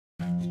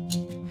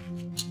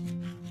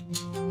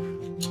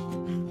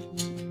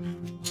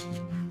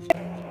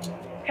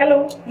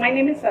Hello, my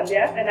name is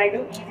Sandhya and I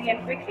do easy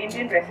and quick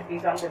Indian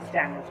recipes on this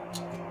channel.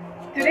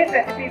 Today's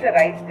recipe is a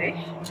rice dish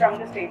from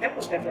the state of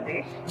Uttar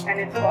Pradesh and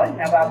it's called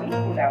Nawabi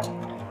Pulao.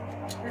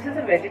 This is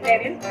a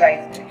vegetarian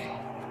rice dish.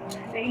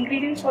 The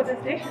ingredients for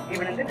this dish is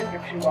given in the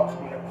description box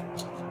below.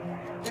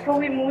 Before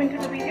we move into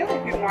the video,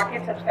 if you have not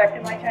yet subscribed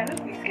to my channel,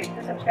 please click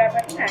the subscribe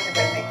button and the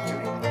bell next to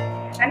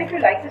it. And if you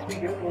like this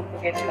video, don't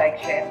forget to like,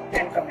 share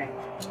and comment.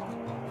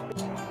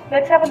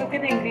 Let's have a look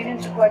at the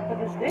ingredients required for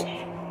this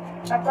dish.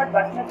 I've got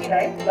Basmati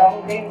rice,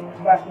 long grain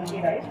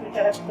Basmati rice, which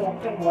I have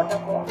soaked in water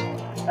for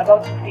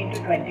about 15 to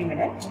 20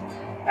 minutes.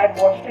 I've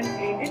washed and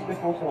cleaned it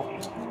before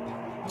soaking.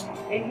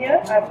 In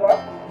here I've got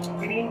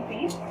green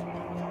peas,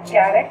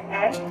 carrot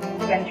and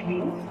French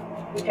beans,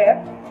 which I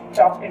have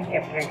chopped and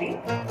kept ready.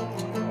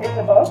 It's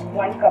about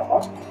 1 cup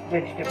of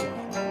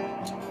vegetables.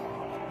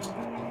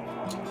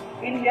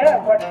 In here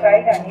I've got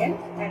fried onions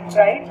and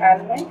fried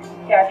almonds,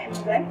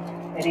 cashews and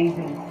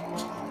raisins.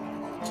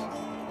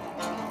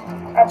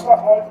 I've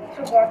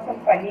also got some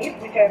paneer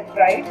which I've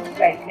fried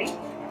slightly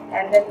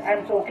and then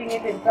I'm soaking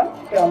it in some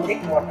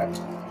turmeric water.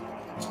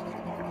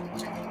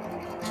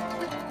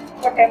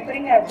 For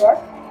tempering I've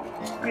got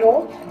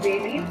cloves, bay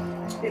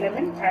leaves,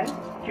 cinnamon and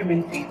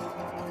cumin seeds.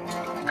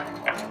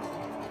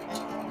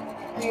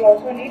 We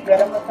also need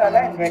Garam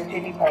Masala and red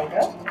chili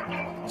powder.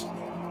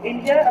 In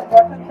here I've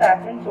got some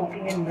saffron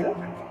soaking in milk.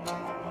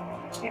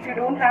 If you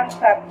don't have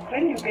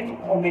saffron you can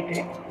omit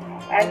it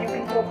and you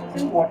can soak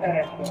this in water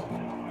as well.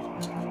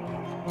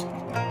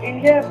 In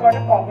here I've got a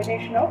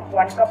combination of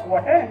 1 cup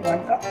water and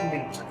 1 cup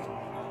milk.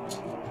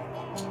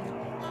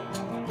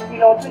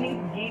 We'll also need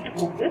ghee to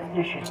cook this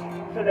dish in.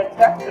 So let's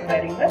start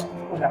preparing the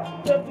pulao.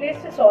 So I've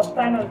placed a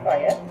saucepan on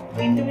fire.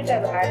 Into it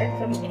I've added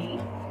some ghee.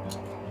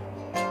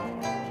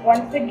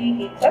 Once the ghee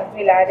heats up,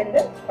 we'll add in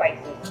the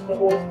spices, the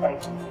whole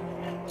spices.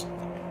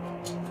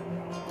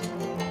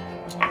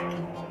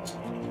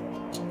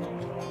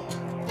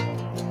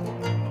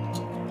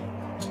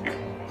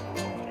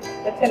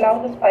 Let's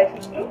allow the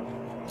spices to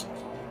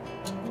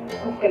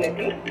cook a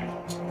little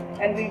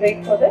and we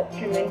wait for the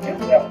cumin to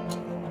brown.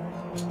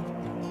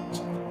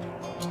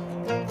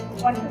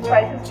 Once the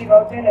spices give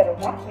out their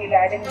aroma, we'll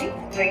add in the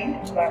strained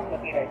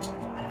Basmati rice.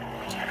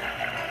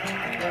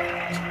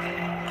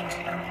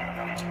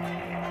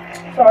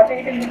 Saute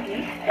it in the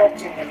ghee for a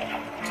few minutes.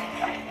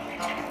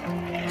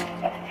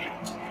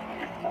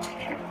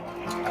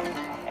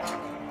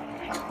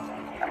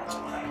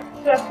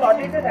 So I've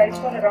sauteed the rice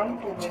for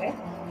around 2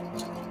 minutes.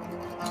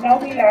 Now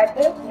we'll add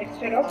the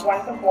mixture of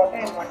 1 cup water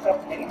and 1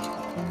 cup milk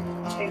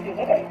into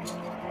the rice.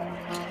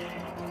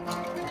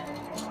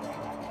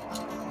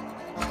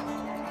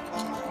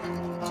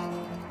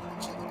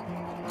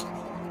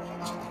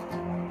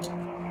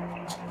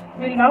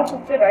 We'll now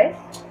cook the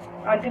rice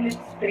until it's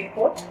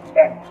 3/4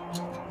 done.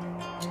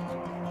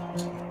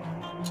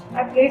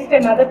 I've placed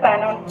another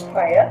pan on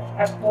fire.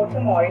 I've poured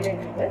some oil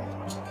into this.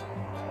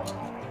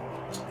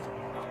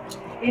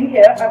 In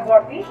here I've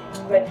got the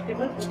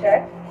vegetables which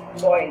I've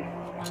boiled.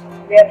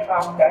 They are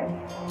half done.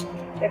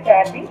 Let's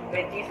add the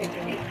veggies into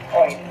the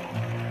oil.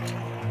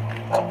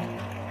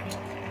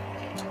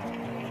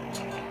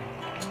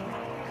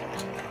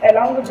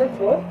 Along with this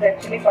goes red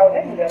chili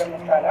powder and garam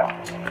masala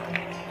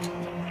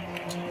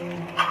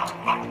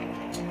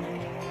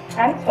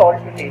and salt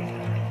to taste.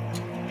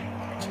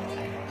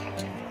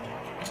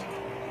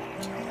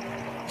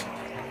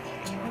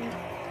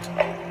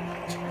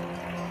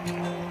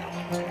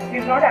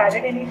 We've not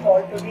added any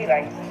salt to the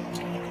rice,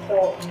 so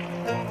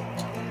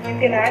you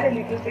can add a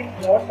little bit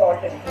more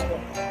salt into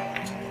this.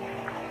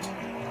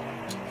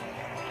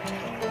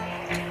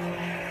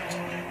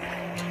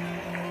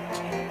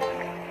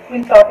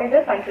 We'll saute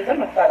this until the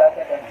masalas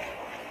are done.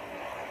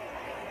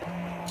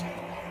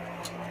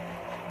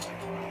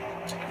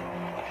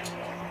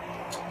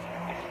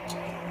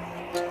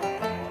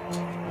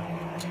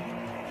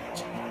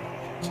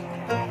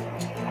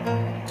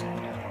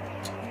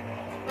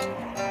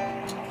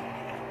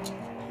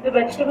 The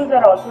vegetables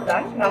are also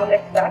done. Now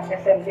let's start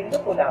assembling the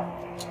pulao.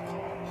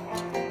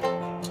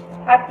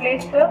 I've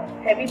placed a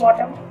heavy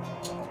bottom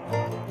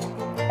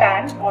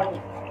pan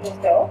on the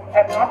stove.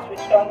 I've not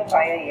switched on the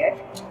fire yet.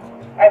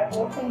 I've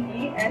poured some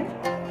ghee and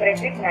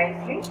spread it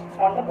nicely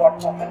on the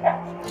bottom of the pan.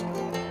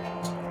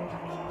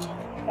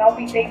 Now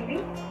we take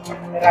the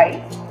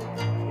rice,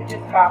 which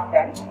is half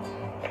done,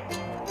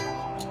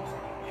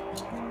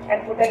 and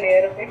put a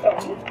layer of it on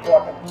the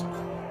bottom.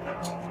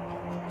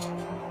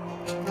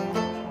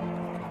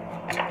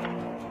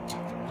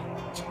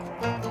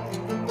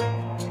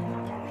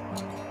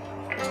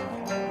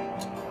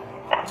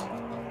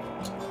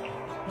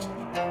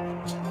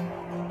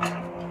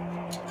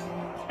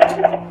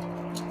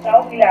 Now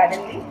we'll add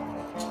in the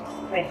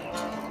veggies.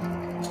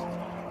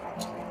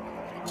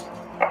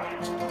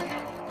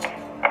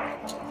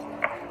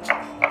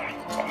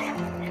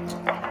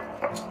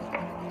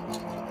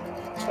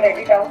 Spread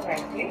it out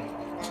nicely.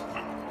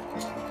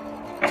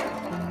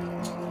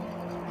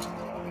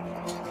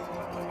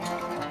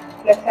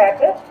 Let's add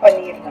the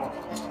paneer now.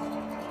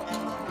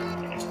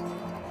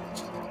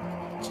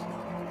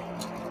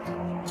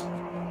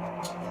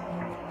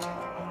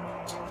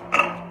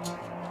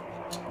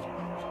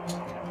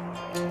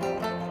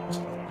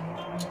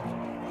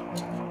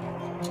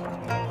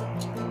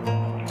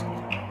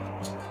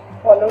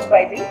 followed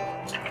by the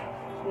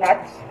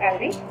nuts and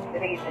the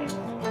raisins.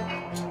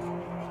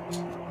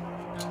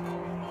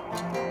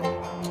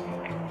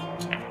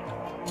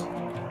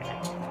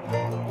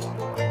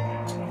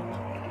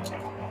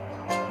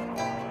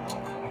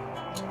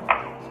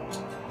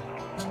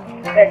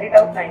 Spread it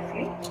out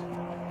nicely.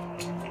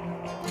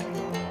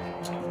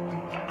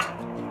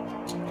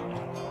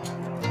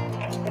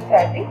 Let's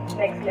add the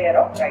next layer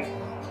of rice.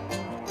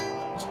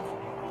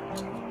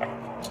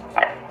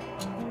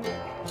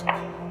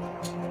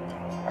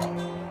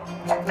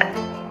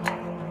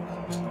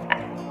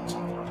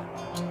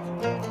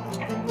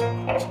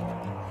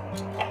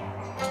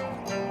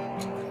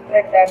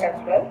 Spread that as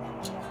well.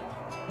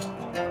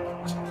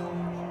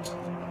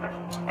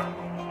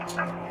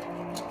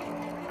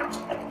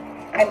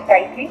 And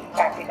tightly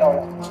pack it all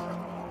up.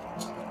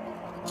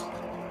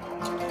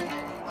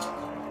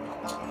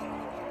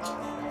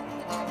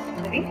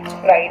 The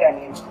fried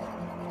onions.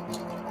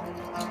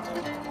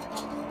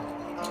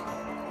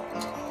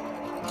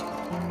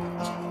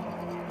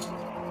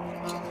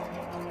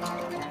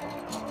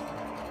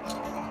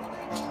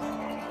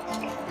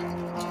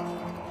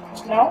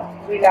 Now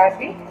we'll add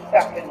the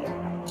saffron.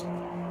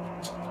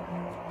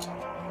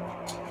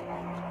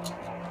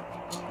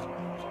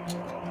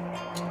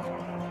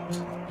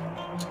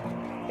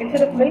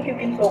 Instead of milk, you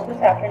can soak the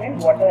saffron in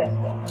water as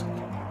well.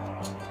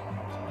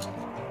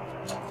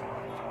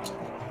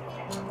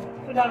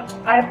 So now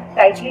I have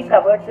tightly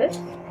covered this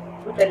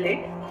with a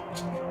lid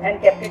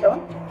and kept it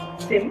on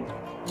sim.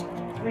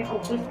 We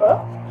cook this for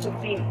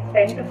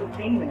 10 to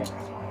 15 minutes.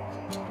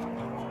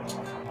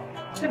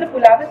 So the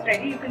pulao is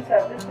ready. You can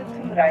serve this with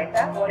some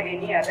raita or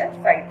any other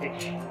side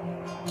dish.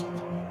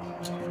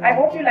 I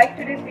hope you liked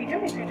today's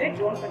video. If you did,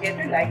 don't forget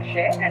to like,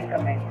 share and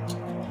comment.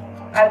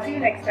 I'll see you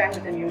next time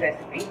with a new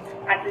recipe.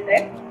 Until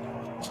then,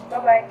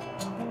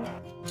 bye-bye.